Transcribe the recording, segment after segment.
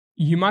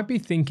You might be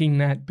thinking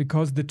that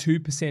because the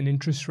 2%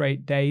 interest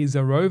rate days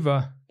are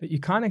over, that you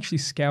can't actually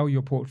scale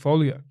your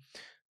portfolio.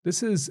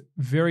 This is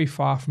very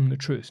far from the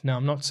truth. Now,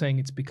 I'm not saying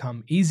it's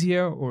become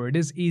easier or it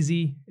is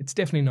easy. It's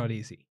definitely not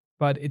easy,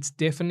 but it's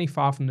definitely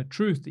far from the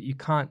truth that you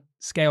can't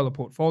scale a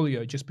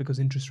portfolio just because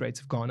interest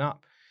rates have gone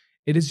up.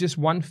 It is just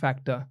one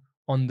factor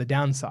on the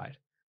downside,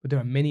 but there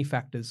are many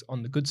factors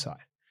on the good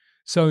side.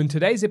 So in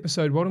today's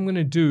episode, what I'm going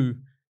to do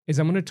is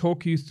I'm going to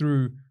talk you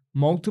through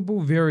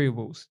multiple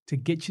variables to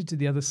get you to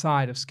the other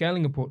side of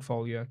scaling a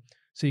portfolio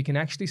so you can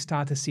actually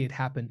start to see it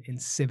happen in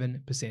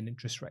 7%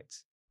 interest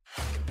rates.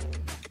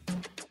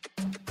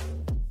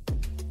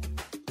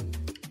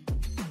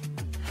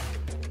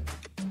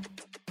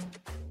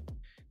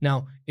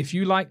 Now, if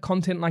you like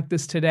content like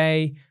this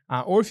today,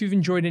 or if you've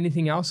enjoyed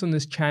anything else on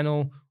this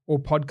channel or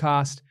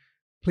podcast,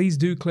 please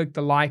do click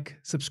the like,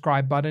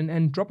 subscribe button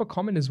and drop a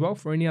comment as well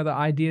for any other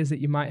ideas that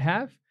you might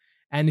have.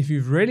 And if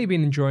you've really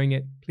been enjoying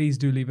it, please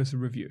do leave us a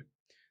review.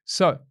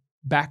 So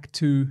back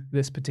to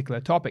this particular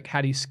topic.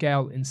 How do you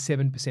scale in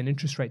 7%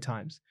 interest rate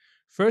times?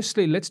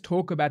 Firstly, let's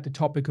talk about the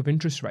topic of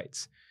interest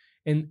rates.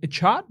 In a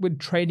chart with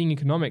trading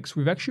economics,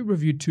 we've actually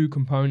reviewed two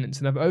components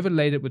and I've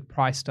overlaid it with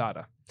price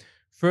data.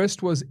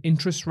 First was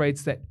interest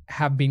rates that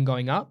have been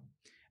going up.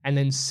 And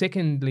then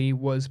secondly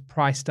was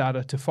price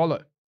data to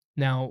follow.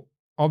 Now,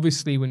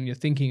 obviously, when you're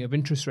thinking of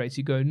interest rates,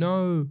 you go,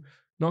 no,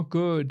 not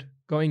good.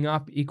 Going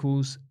up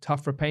equals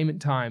tough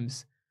repayment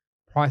times.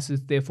 Prices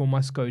therefore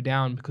must go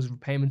down because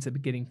repayments are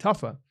getting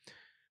tougher.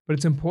 But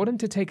it's important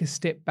to take a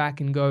step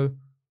back and go,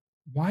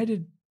 why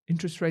did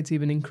interest rates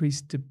even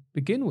increase to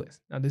begin with?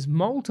 Now, there's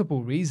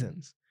multiple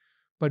reasons,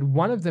 but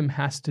one of them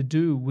has to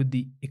do with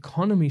the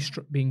economy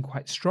being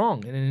quite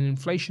strong. And in an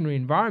inflationary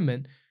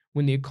environment,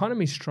 when the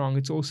economy is strong,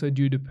 it's also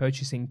due to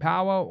purchasing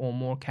power or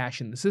more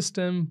cash in the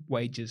system,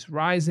 wages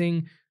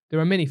rising. There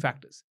are many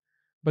factors.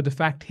 But the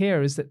fact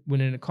here is that when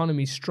an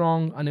economy is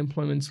strong,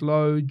 unemployment's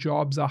low,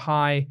 jobs are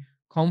high,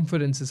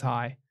 confidence is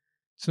high.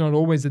 It's not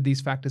always that these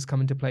factors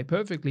come into play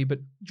perfectly, but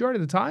majority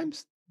of the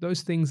times,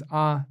 those things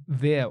are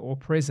there or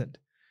present.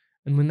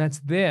 And when that's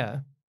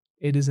there,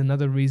 it is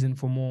another reason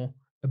for more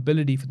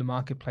ability for the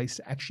marketplace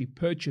to actually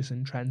purchase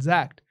and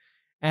transact.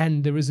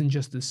 And there isn't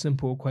just this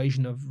simple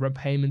equation of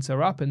repayments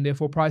are up and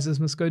therefore prices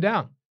must go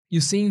down.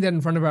 You're seeing that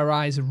in front of our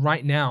eyes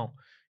right now.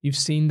 You've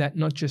seen that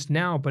not just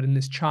now, but in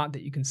this chart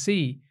that you can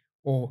see,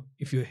 or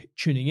if you're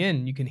tuning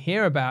in, you can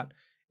hear about,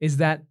 is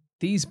that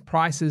these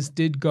prices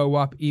did go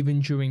up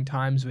even during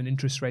times when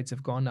interest rates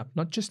have gone up,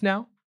 not just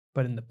now,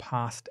 but in the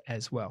past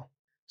as well.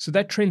 So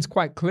that trend's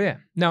quite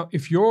clear. Now,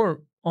 if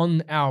you're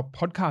on our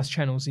podcast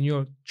channels and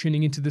you're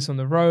tuning into this on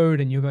the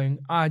road and you're going,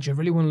 do you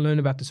really want to learn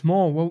about this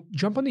more? Well,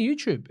 jump on the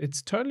YouTube.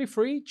 It's totally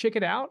free. Check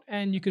it out.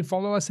 And you can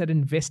follow us at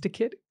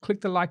InvestorKit.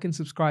 Click the like and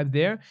subscribe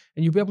there.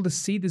 And you'll be able to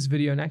see this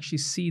video and actually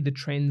see the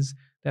trends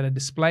that are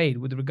displayed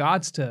with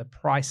regards to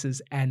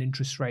prices and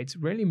interest rates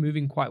really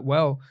moving quite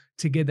well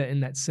together in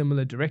that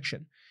similar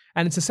direction.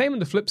 And it's the same on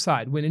the flip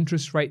side. When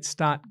interest rates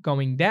start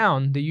going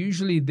down, they're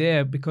usually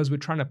there because we're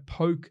trying to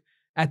poke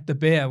at the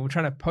bear. We're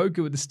trying to poke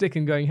it with a stick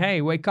and going,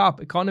 hey, wake up,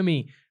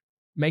 economy,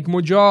 make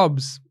more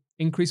jobs,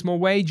 increase more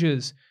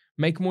wages,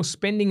 make more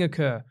spending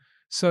occur.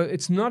 So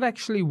it's not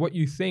actually what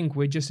you think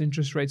where just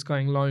interest rates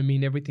going low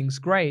mean everything's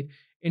great.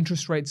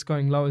 Interest rates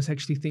going low is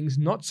actually things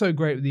not so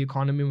great with the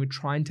economy. We're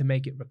trying to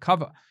make it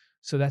recover.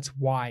 So that's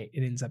why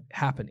it ends up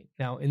happening.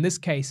 Now, in this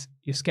case,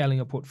 you're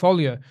scaling a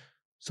portfolio.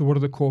 So what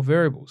are the core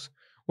variables?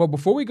 Well,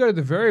 before we go to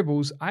the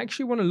variables, I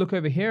actually want to look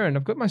over here and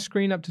I've got my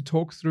screen up to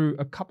talk through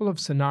a couple of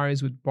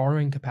scenarios with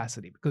borrowing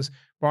capacity because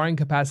borrowing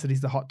capacity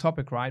is the hot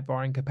topic, right?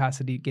 Borrowing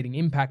capacity getting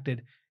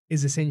impacted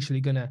is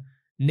essentially going to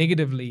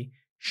negatively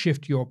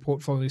shift your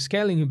portfolio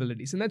scaling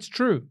abilities. And that's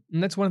true.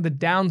 And that's one of the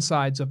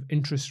downsides of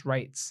interest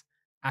rates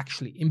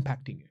actually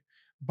impacting you.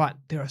 But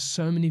there are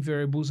so many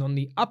variables on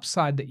the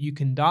upside that you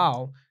can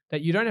dial that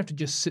you don't have to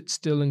just sit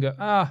still and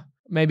go,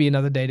 maybe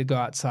another day to go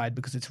outside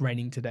because it's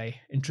raining today.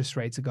 Interest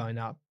rates are going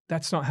up.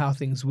 That's not how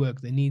things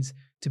work. There needs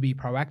to be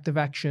proactive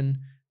action.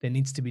 There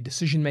needs to be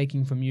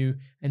decision-making from you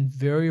and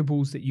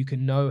variables that you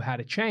can know how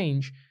to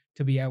change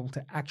to be able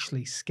to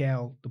actually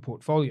scale the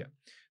portfolio.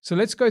 So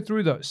let's go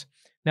through those.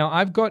 Now,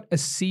 I've got a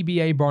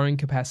CBA borrowing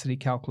capacity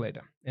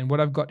calculator. And what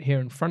I've got here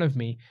in front of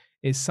me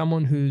is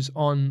someone who's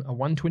on a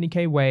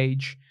 120K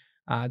wage.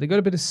 They've got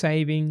a bit of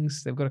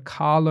savings. They've got a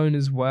car loan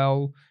as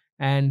well.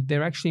 And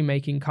they're actually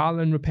making car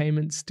loan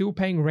repayments, still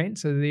paying rent,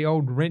 so the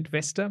old rent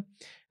vestor.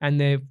 And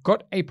they've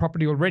got a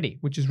property already,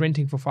 which is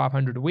renting for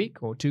 $500 a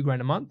week or $2,000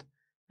 a month.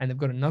 And they've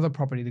got another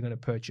property they're going to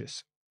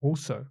purchase,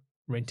 also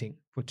renting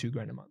for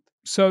 $2,000 a month.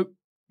 So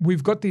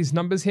we've got these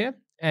numbers here.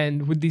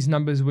 And with these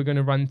numbers, we're going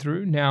to run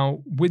through.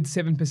 Now, with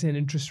 7%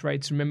 interest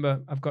rates,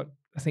 remember, I've got,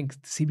 I think,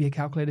 the CBA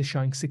calculator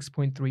showing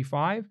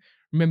 6.35.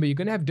 Remember, you're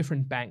going to have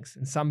different banks.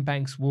 And some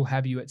banks will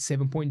have you at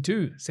 7.2,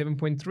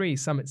 7.3,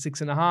 some at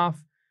 6.5.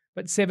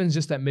 But 7 is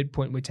just that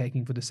midpoint we're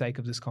taking for the sake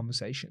of this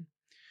conversation.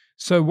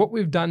 So what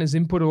we've done is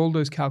input all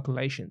those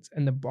calculations,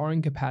 and the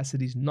borrowing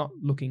capacity is not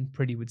looking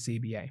pretty with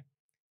CBA.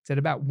 It's at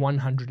about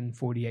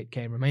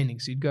 148K remaining.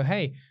 So you'd go,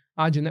 hey,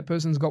 Arjun, that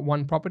person's got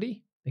one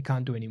property. They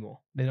can't do any more.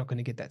 They're not going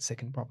to get that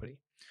second property.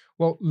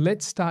 Well,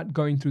 let's start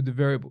going through the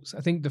variables.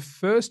 I think the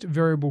first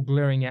variable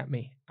glaring at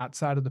me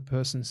outside of the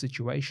person's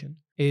situation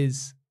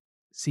is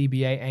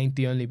CBA ain't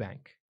the only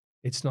bank.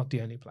 It's not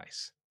the only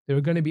place. There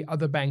are going to be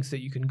other banks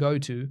that you can go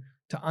to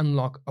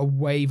unlock a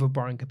wave of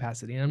borrowing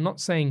capacity. And I'm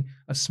not saying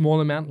a small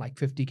amount like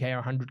 50K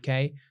or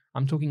 100K.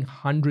 I'm talking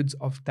hundreds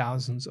of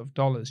thousands of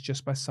dollars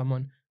just by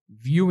someone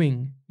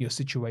viewing your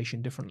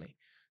situation differently.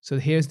 So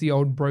here's the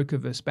old broker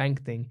versus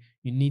bank thing.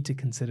 You need to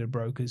consider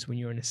brokers when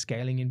you're in a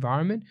scaling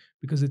environment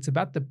because it's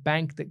about the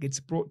bank that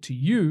gets brought to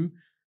you,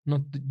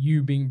 not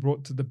you being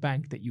brought to the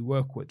bank that you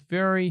work with.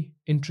 Very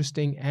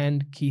interesting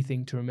and key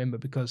thing to remember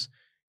because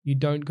you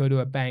don't go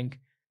to a bank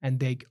and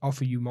they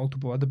offer you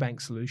multiple other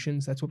bank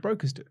solutions. That's what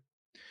brokers do.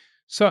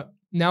 So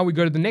now we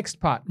go to the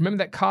next part. Remember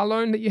that car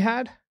loan that you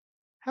had?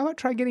 How about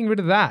try getting rid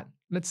of that?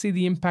 Let's see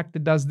the impact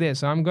it does there.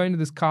 So I'm going to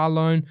this car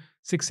loan,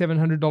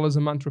 $600-700 a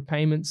month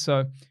repayment.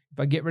 So if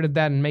I get rid of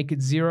that and make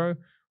it zero,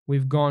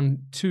 we've gone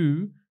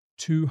to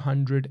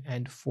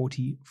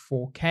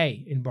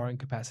 $244K in borrowing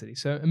capacity.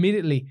 So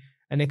immediately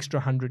an extra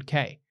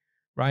 $100K,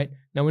 right?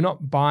 Now we're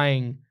not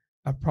buying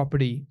a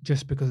property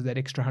just because of that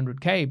extra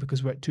 $100K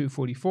because we're at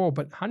 $244,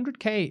 but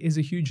 $100K is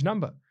a huge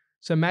number.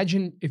 So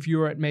imagine if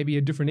you're at maybe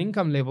a different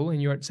income level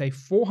and you're at say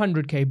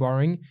 $400K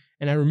borrowing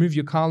and I remove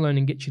your car loan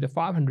and get you to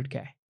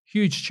 $500K.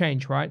 Huge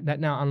change, right? That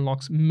now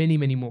unlocks many,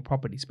 many more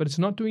properties, but it's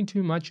not doing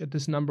too much at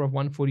this number of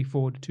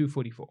 144 to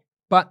 244.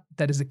 But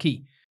that is the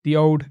key, the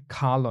old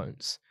car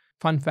loans.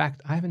 Fun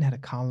fact, I haven't had a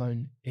car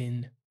loan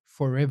in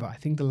forever. I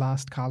think the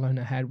last car loan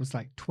I had was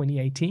like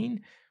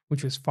 2018,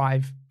 which was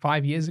five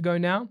years ago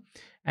now.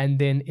 And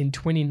then in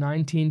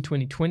 2019,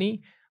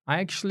 2020, I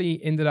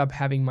actually ended up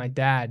having my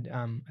dad,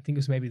 I think it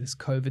was maybe this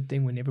COVID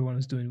thing when everyone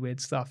was doing weird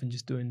stuff and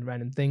just doing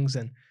random things.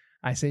 And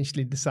I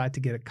essentially decided to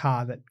get a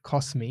car that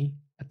cost me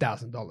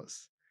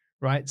 $1,000,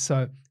 right?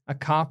 So a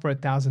car for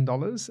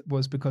 $1,000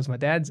 was because my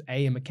dad's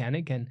a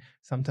mechanic and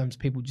sometimes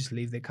people just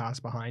leave their cars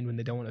behind when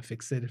they don't want to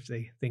fix it if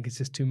they think it's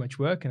just too much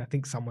work. And I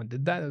think someone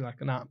did that. They're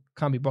like, nah,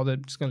 can't be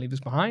bothered, just going to leave this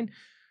behind.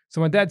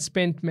 So my dad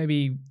spent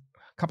maybe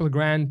a couple of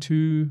grand,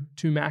 two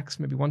max,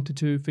 maybe 1 to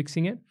 2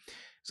 fixing it.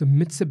 So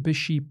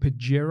Mitsubishi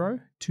Pajero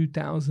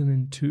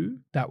 2002,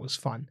 that was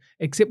fun.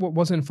 Except what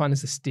wasn't fun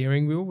is the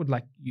steering wheel would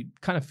you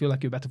kind of feel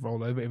like you're about to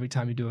roll over every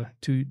time you do a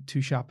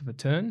too sharp of a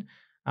turn.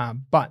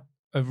 But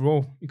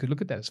overall, you could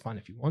look at that as fun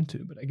if you want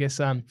to. But I guess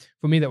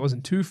for me, that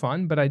wasn't too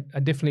fun. But I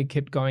definitely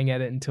kept going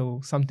at it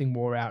until something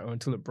wore out or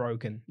until it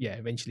broke and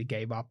eventually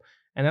gave up.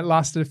 And it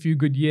lasted a few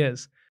good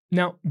years.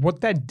 Now,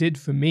 what that did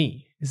for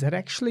me is that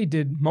actually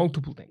did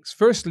multiple things.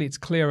 Firstly, it's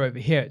clear over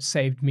here. It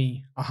saved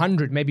me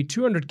 100, maybe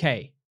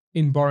 200K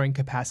in borrowing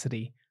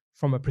capacity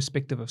from a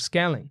perspective of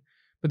scaling.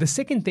 But the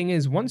second thing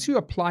is once you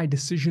apply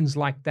decisions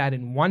like that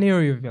in one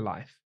area of your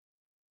life,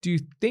 do you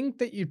think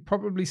that you'd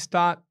probably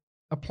start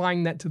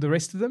applying that to the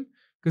rest of them?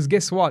 Because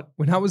guess what?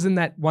 When I was in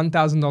that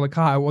 $1,000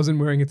 car, I wasn't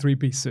wearing a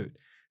 3-piece suit.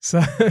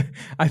 So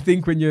I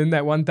think when you're in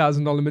that $1,000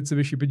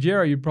 Mitsubishi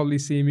Pajero, you'd probably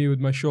see me with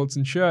my shorts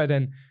and shirt.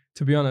 And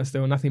to be honest,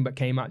 there were nothing but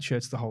Kmart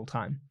shirts the whole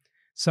time.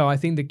 So I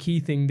think the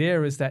key thing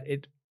there is that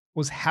it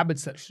was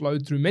habits that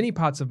flowed through many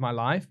parts of my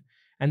life.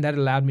 And that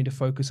allowed me to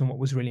focus on what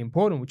was really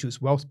important, which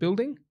was wealth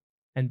building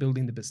and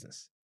building the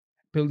business,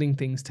 building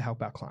things to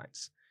help our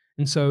clients.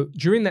 And so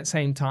during that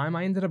same time,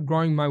 I ended up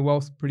growing my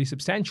wealth pretty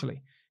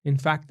substantially. In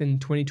fact, in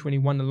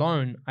 2021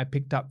 alone, I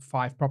picked up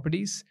 5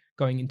 properties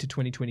going into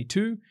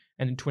 2022.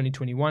 And in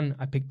 2021,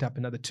 I picked up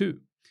another 2.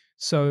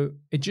 So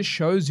it just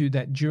shows you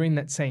that during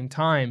that same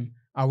time,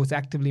 I was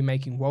actively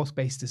making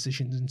wealth-based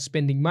decisions and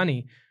spending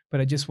money,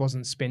 but I just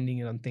wasn't spending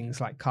it on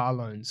things like car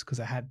loans because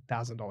I had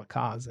 $1,000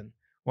 cars and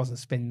wasn't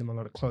spending them on a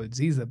lot of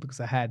clothes either because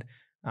I had,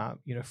 4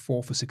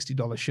 for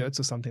 $60 shirts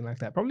or something like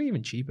that. Probably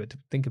even cheaper to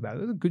think about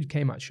it. Those are good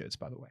Kmart shirts,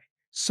 by the way.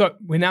 So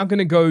we're now going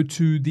to go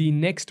to the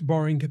next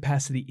borrowing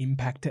capacity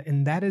impactor,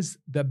 and that is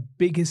the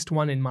biggest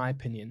one in my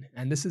opinion.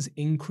 And this is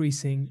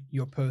increasing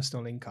your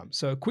personal income.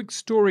 So a quick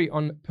story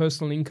on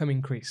personal income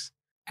increase.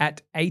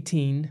 At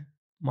 18,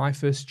 my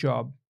first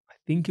job, I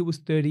think it was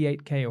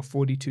 38K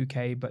or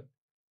 42K, but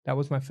that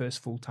was my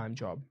first full-time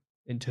job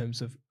in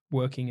terms of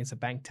working as a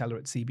bank teller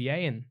at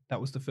CBA, and that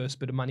was the first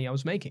bit of money I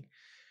was making.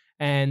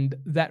 And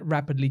that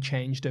rapidly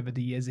changed over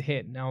the years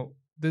ahead. Now,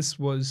 this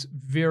was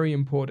very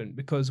important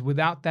because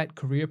without that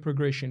career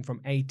progression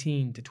from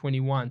 18 to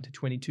 21 to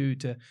 22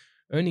 to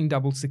earning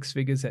double 6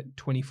 figures at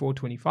 24,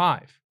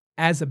 25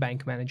 as a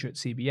bank manager at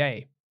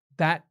CBA,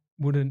 that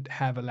wouldn't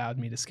have allowed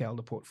me to scale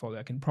the portfolio.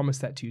 I can promise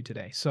that to you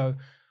today. So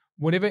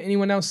whatever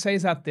anyone else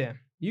says out there,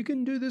 you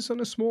can do this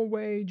on a small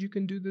wage. You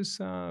can do this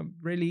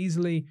really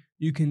easily.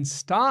 You can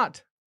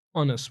start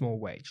on a small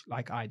wage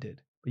like I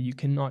did, but you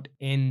cannot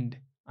end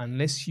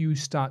unless you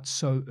start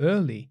so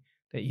early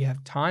that you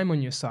have time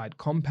on your side,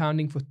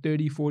 compounding for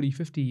 30, 40,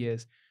 50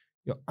 years.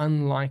 You're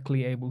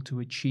unlikely able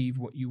to achieve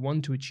what you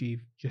want to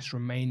achieve just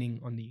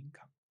remaining on the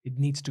income. It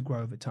needs to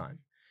grow over time.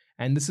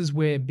 And this is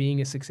where being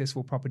a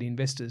successful property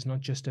investor is not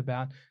just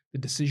about the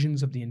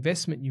decisions of the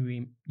investment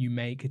you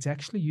make. It's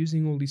actually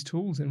using all these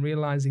tools and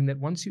realizing that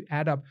once you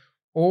add up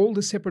all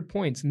the separate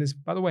points, and there's,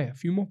 by the way, a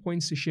few more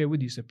points to share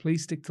with you, so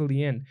please stick till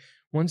the end.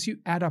 Once you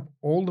add up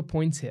all the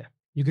points here,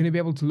 you're going to be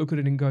able to look at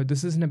it and go,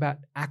 this isn't about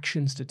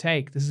actions to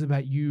take. This is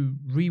about you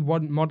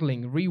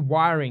remodeling,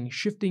 rewiring,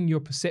 shifting your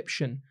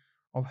perception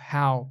of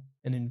how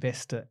an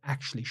investor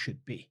actually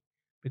should be.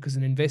 Because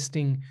an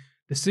investing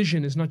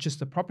decision is not just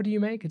the property you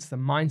make, it's the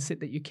mindset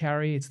that you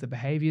carry, it's the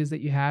behaviors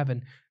that you have.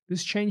 And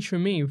this changed for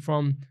me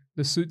from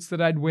the suits that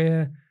I'd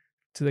wear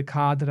to the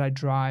car that I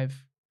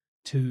drive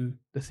to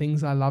the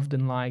things I loved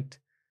and liked.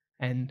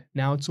 And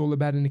now it's all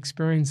about an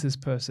experiences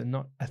person,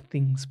 not a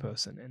things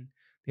person. And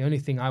the only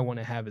thing I want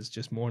to have is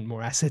just more and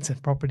more assets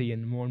and property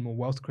and more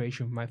wealth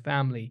creation for my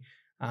family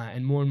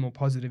and more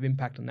positive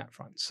impact on that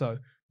front. So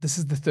this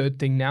is the third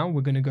thing now.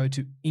 We're going to go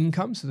to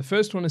income. So the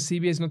first one is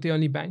CBA is not the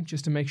only bank,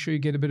 just to make sure you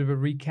get a bit of a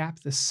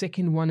recap. The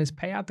second one is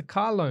pay out the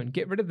car loan.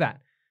 Get rid of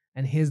that.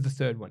 And here's the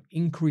third one,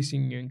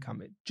 increasing your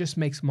income. It just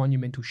makes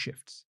monumental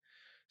shifts.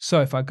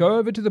 So if I go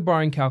over to the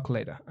borrowing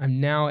calculator, I'm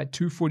now at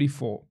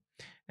 244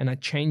 and I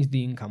change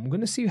the income. I'm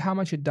going to see how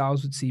much it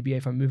dials with CBA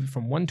if I move it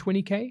from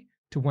 120K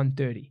to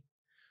 130.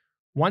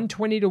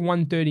 120 to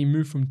 130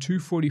 moved from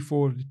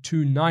 244 to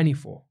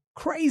 294.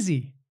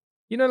 Crazy.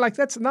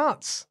 That's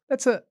nuts.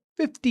 That's a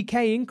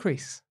 50K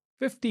increase,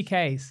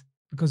 50Ks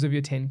because of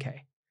your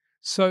 10K.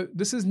 So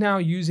this is now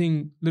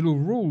using little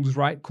rules,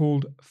 right,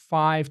 called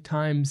 5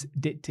 times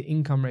debt to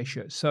income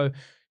ratio. So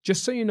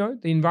just so you know,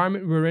 the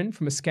environment we're in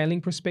from a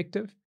scaling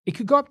perspective, it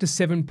could go up to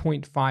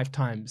 7.5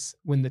 times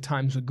when the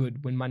times were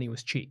good, when money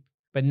was cheap.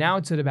 But now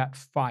it's at about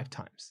 5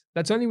 times.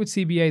 That's only with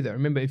CBA though.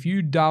 Remember, if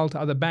you dial to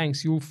other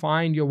banks, you'll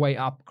find your way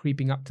up,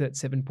 creeping up to that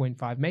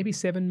 7.5, maybe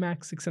 7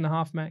 max,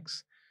 6.5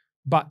 max.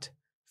 But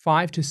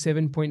 5 to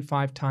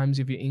 7.5 times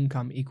of your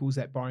income equals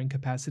that borrowing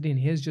capacity. And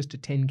here's just a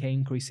 10K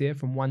increase here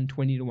from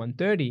 120 to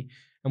 130.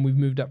 And we've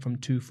moved up from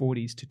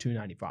 240s to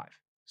 295.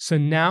 So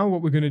now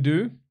what we're going to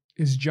do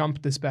is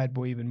jump this bad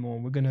boy even more.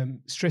 We're going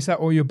to stress out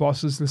all your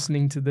bosses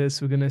listening to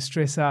this. We're going to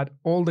stress out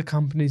all the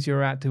companies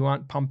you're at who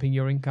aren't pumping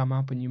your income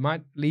up. And you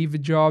might leave a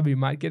job. You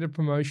might get a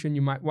promotion.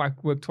 You might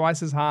work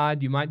twice as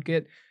hard. You might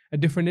get a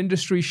different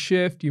industry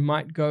shift. You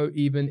might go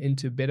even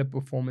into better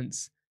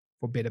performance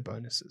for better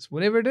bonuses.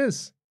 Whatever it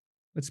is.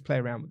 Let's play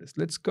around with this.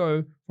 Let's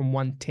go from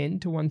 110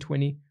 to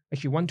 120,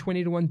 actually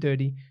 120 to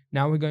 130.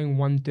 Now we're going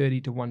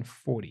 130 to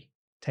 140.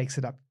 Takes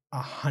it up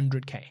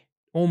 100K,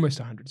 almost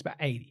 100. It's about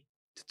 80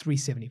 to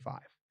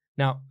 375.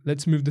 Now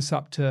let's move this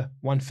up to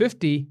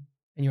 150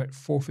 and you're at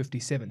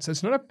 457. So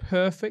it's not a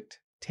perfect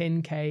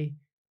 10K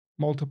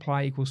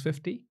multiply equals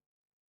 50.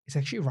 It's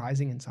actually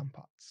rising in some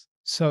parts.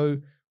 So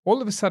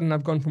all of a sudden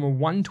I've gone from a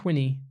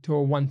 120 to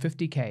a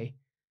 150K,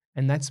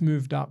 and that's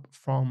moved up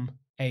from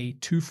a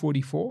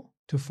 244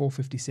 to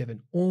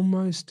 457,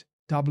 almost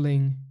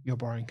doubling your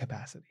borrowing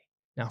capacity.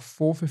 Now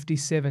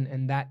 457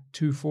 and that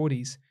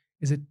 240s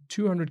is a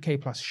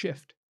 200K plus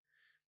shift.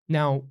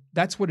 Now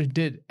that's what it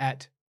did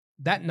at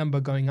that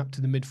number going up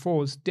to the mid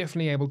fours,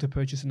 definitely able to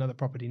purchase another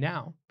property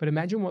now. But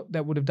imagine what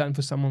that would have done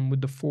for someone with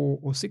the 400s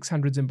or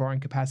 600s in borrowing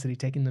capacity,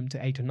 taking them to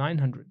 800s or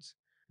 900s.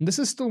 And this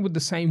is still with the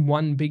same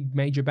one big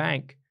major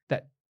bank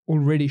that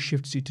already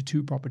shifts you to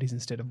 2 properties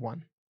instead of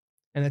 1.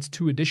 And that's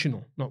 2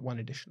 additional, not 1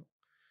 additional.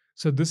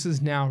 So this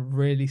is now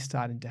really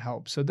starting to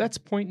help. So that's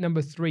point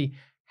number 3,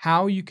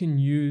 how you can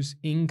use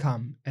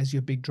income as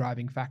your big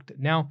driving factor.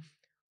 Now,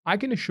 I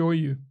can assure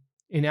you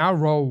in our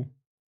role,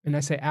 and I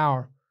say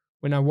our,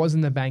 when I was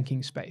in the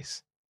banking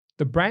space,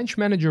 the branch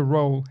manager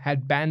role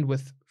had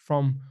bandwidth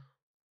from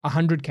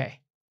 100K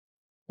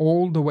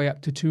all the way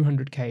up to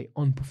 200K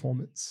on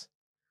performance.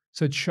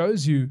 So it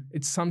shows you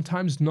it's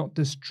sometimes not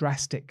this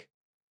drastic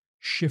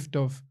shift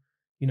of,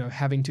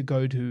 having to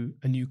go to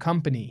a new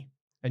company,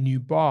 a new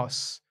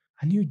boss,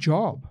 a new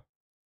job.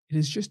 It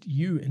is just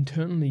you,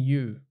 internally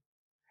you,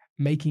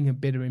 making a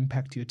better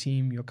impact to your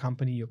team, your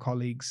company, your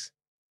colleagues,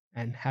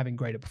 and having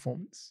greater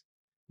performance.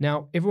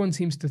 Now, everyone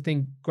seems to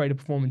think greater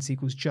performance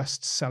equals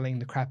just selling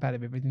the crap out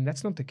of everything.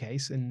 That's not the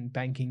case. In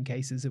banking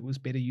cases, it was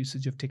better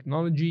usage of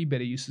technology,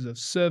 better uses of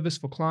service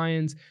for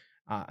clients,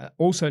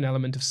 also an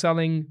element of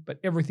selling, but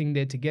everything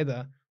there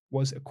together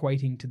was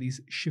equating to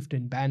these shift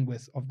in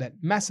bandwidth of that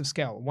massive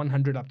scale,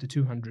 100 up to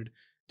 200,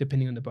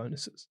 depending on the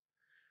bonuses.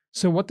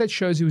 So what that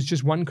shows you is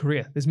just one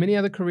career. There's many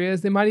other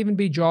careers. There might even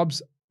be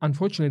jobs.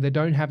 Unfortunately, they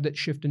don't have that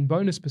shift in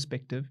bonus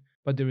perspective,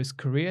 but there is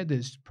career,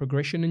 there's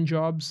progression in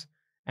jobs,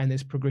 and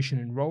there's progression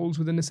in roles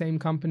within the same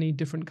company,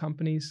 different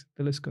companies,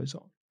 the list goes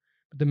on.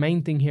 But the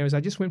main thing here is I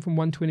just went from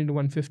 120 to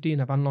 150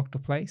 and I've unlocked a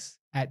place.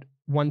 At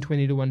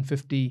 120 to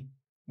 150,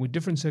 with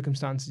different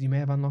circumstances, you may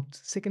have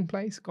unlocked second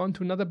place, gone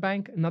to another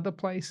bank, another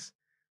place.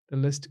 The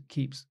list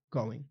keeps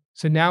going.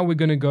 So now we're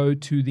going to go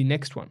to the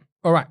next one.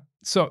 All right.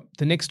 So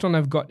the next one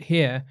I've got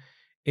here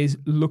is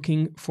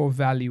looking for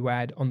value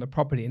add on the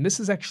property. And this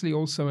is actually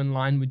also in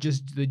line with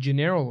just the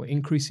general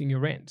increasing your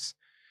rents.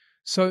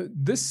 So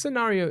this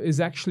scenario is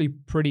actually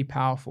pretty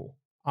powerful.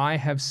 I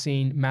have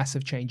seen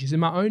massive changes. In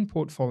my own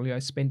portfolio, I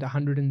spent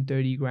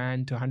 130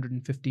 grand to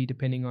 150,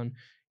 depending on,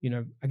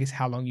 I guess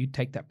how long you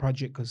take that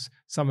project, because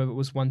some of it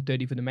was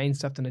 130 for the main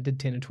stuff, then I did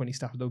 10 and 20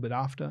 stuff a little bit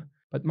after.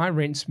 But my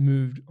rents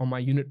moved on my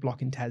unit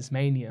block in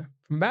Tasmania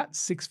from about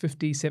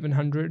 650,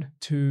 700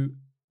 to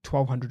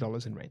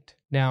 $1,200 in rent.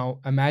 Now,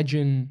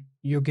 imagine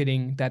you're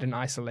getting that in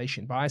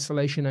isolation. By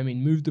isolation, I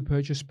mean move the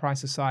purchase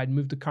price aside,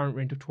 move the current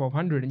rent of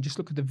 $1,200, and just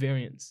look at the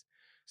variance.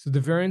 So the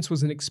variance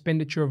was an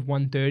expenditure of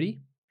 130,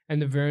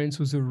 and the variance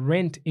was a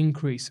rent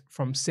increase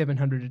from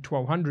 700 to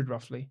 1,200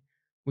 roughly,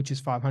 which is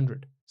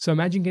 500. So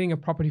imagine getting a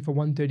property for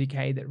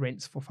 130K that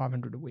rents for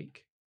 500 a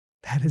week.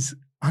 That is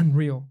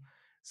unreal.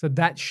 So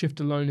that shift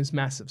alone is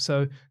massive.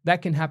 So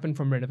that can happen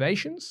from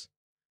renovations,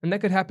 and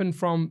that could happen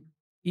from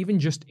even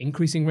just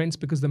increasing rents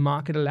because the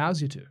market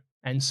allows you to.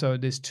 And so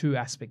there's two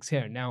aspects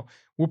here. Now,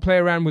 we'll play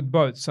around with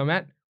both. So I'm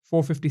at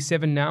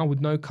 457 now with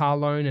no car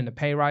loan and a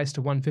pay rise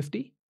to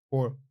 150,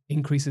 or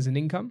increases in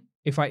income.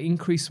 If I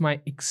increase my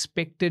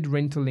expected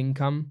rental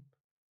income,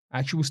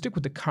 actually we'll stick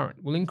with the current.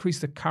 We'll increase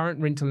the current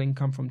rental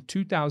income from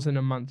 $2,000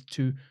 a month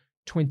to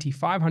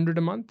 $2,500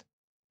 a month.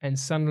 And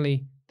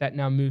suddenly that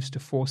now moves to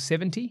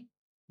 470,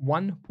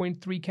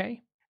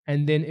 1.3K.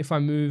 And then if I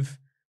move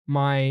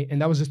and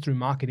that was just through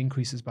market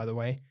increases, by the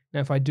way. Now,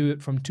 if I do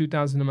it from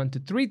 $2,000 a month to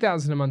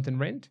 $3,000 a month in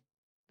rent,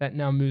 that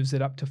now moves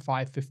it up to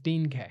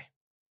 515K.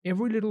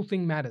 Every little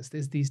thing matters.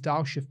 There's these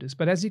dial shifters.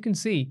 But as you can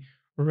see,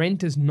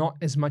 rent is not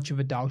as much of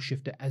a dial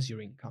shifter as your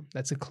income.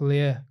 That's a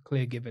clear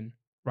given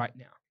right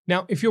now.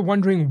 Now, if you're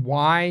wondering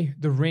why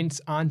the rents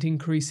aren't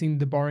increasing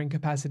the borrowing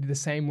capacity the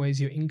same way as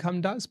your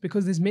income does,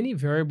 because there's many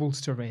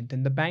variables to rent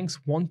and the banks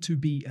want to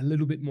be a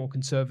little bit more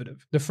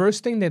conservative. The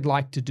first thing they'd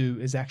like to do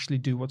is actually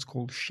do what's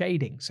called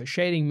shading. So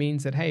shading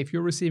means that, hey, if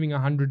you're receiving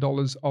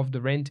 $100 of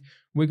the rent,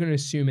 we're going to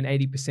assume an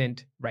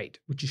 80% rate,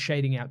 which is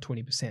shading out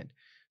 20%.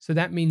 So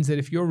that means that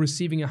if you're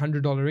receiving a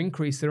 $100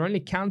 increase, they're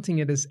only counting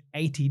it as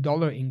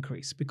 $80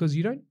 increase because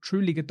you don't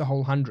truly get the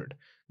whole 100.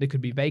 There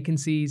could be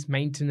vacancies,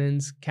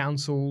 maintenance,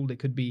 council, there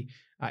could be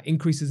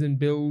increases in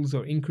bills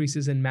or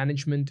increases in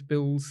management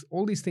bills.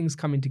 All these things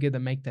coming together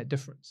make that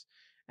difference.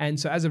 And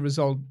so as a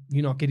result,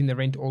 you're not getting the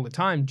rent all the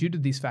time due to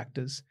these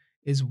factors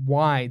is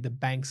why the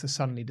banks are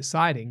suddenly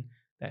deciding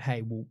that,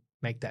 hey, we'll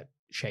make that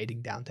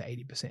shading down to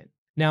 80%.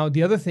 Now,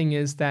 the other thing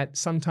is that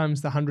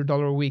sometimes the $100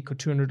 a week or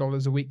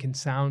 $200 a week can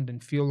sound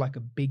and feel like a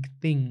big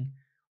thing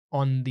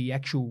on the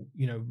actual,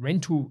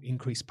 rental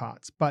increase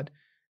parts, but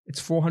it's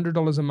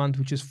 $400 a month,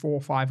 which is $4 or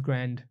 $5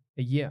 grand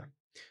a year.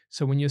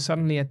 So when you're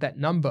suddenly at that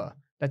number,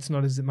 that's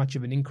not as much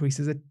of an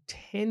increase as a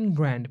 10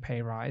 grand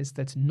pay rise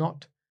that's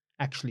not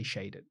actually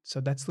shaded.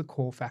 So that's the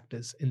core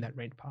factors in that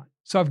rent part.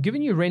 So I've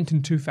given you rent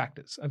in two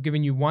factors. I've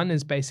given you one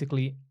is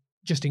basically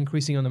just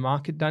increasing on the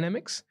market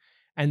dynamics.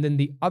 And then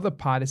the other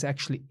part is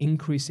actually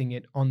increasing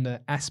it on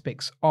the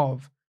aspects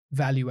of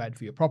value add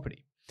for your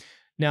property.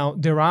 Now,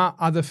 there are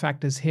other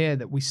factors here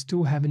that we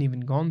still haven't even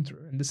gone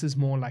through. And this is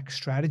more like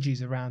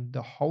strategies around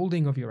the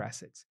holding of your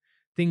assets.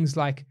 Things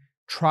like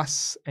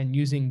trusts and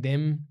using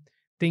them.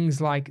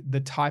 Things like the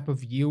type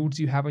of yields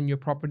you have on your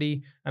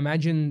property.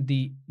 Imagine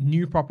the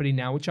new property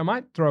now, which I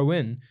might throw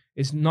in,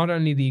 is not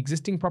only the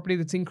existing property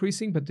that's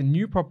increasing, but the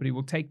new property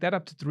will take that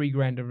up to $3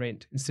 grand a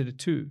rent instead of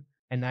 2.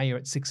 And now you're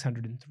at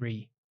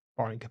 603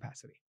 borrowing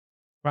capacity.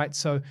 Right?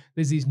 So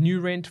there's these new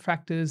rent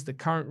factors, the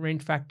current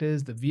rent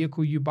factors, the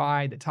vehicle you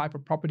buy, the type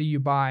of property you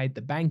buy,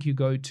 the bank you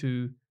go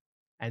to,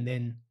 and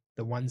then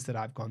the ones that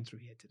I've gone through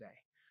here today,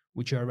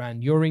 which are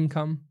around your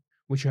income,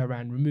 which are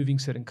around removing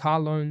certain car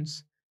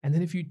loans. And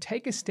then if you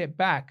take a step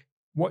back,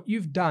 what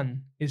you've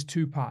done is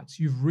two parts.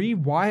 You've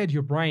rewired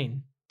your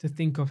brain to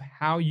think of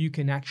how you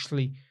can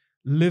actually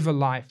live a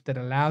life that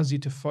allows you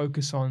to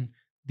focus on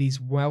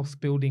these wealth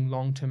building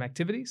long-term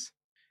activities.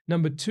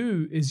 Number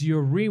two is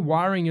you're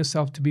rewiring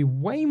yourself to be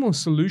way more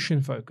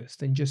solution focused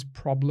than just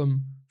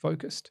problem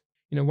focused.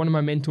 One of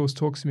my mentors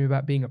talks to me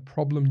about being a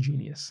problem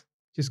genius,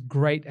 just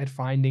great at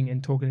finding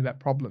and talking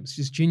about problems,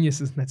 just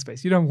geniuses in that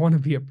space. You don't want to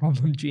be a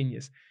problem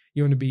genius.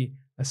 You want to be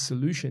a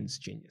solutions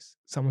genius,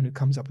 someone who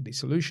comes up with these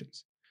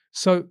solutions.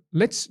 So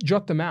let's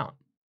jot them out.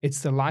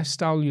 It's the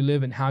lifestyle you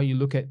live and how you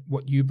look at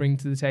what you bring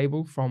to the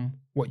table from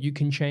what you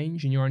can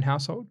change in your own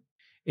household.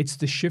 It's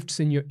the shifts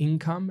in your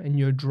income and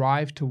your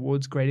drive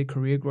towards greater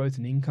career growth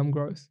and income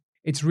growth.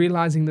 It's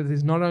realizing that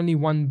there's not only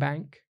one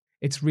bank.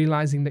 It's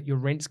realizing that your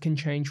rents can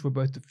change for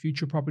both the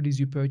future properties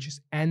you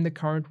purchase and the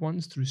current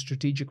ones through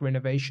strategic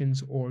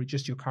renovations or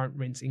just your current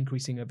rents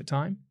increasing over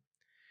time.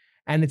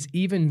 And it's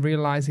even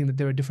realizing that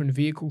there are different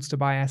vehicles to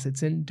buy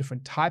assets in,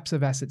 different types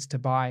of assets to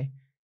buy.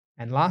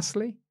 And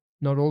lastly,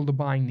 not all the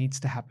buying needs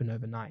to happen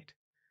overnight.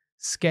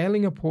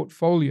 Scaling a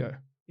portfolio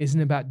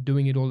isn't about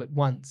doing it all at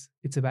once.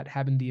 It's about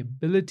having the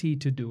ability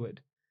to do it,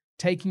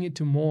 taking it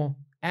to more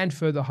and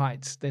further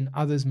heights than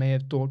others may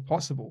have thought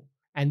possible,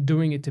 and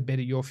doing it to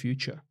better your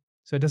future.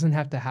 So it doesn't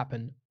have to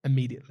happen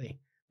immediately.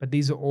 But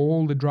these are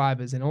all the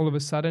drivers. And all of a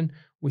sudden,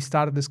 we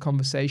started this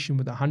conversation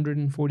with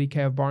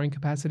 140K of borrowing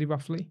capacity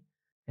roughly.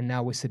 And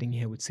now we're sitting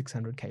here with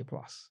 600K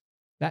plus.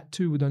 That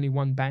too with only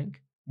one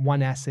bank,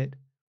 one asset,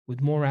 With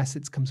more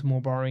assets comes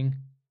more borrowing.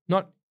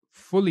 Not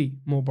fully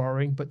more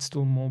borrowing, but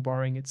still more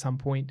borrowing at some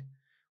point.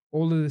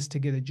 All of this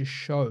together just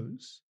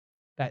shows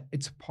that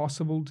it's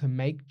possible to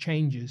make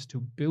changes to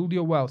build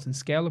your wealth and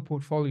scale a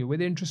portfolio.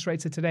 Whether interest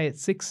rates are today at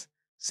 6,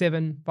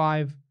 7,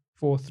 5,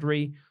 4,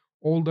 3,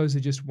 all those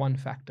are just one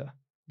factor.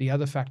 The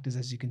other factors,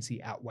 as you can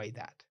see, outweigh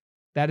that.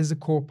 That is a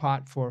core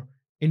part for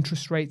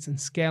interest rates and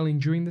scaling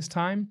during this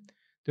time.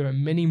 There are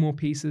many more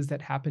pieces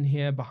that happen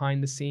here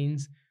behind the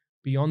scenes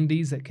beyond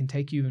these that can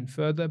take you even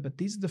further, but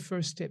these are the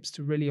first steps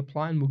to really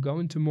apply, and we'll go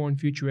into more in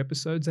future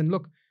episodes. And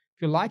look,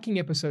 if you're liking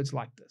episodes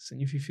like this,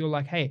 and if you feel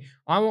like, hey,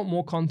 I want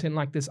more content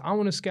like this, I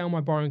want to scale my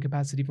borrowing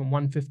capacity from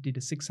 150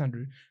 to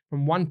 600,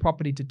 from one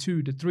property to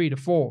 2 to 3 to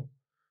 4,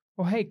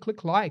 well, hey,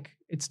 click like.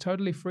 It's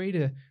totally free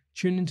to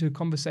tune into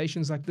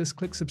conversations like this.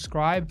 Click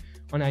subscribe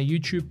on our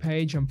YouTube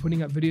page. I'm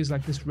putting up videos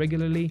like this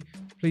regularly.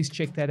 Please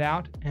check that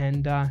out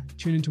and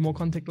tune into more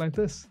content like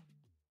this.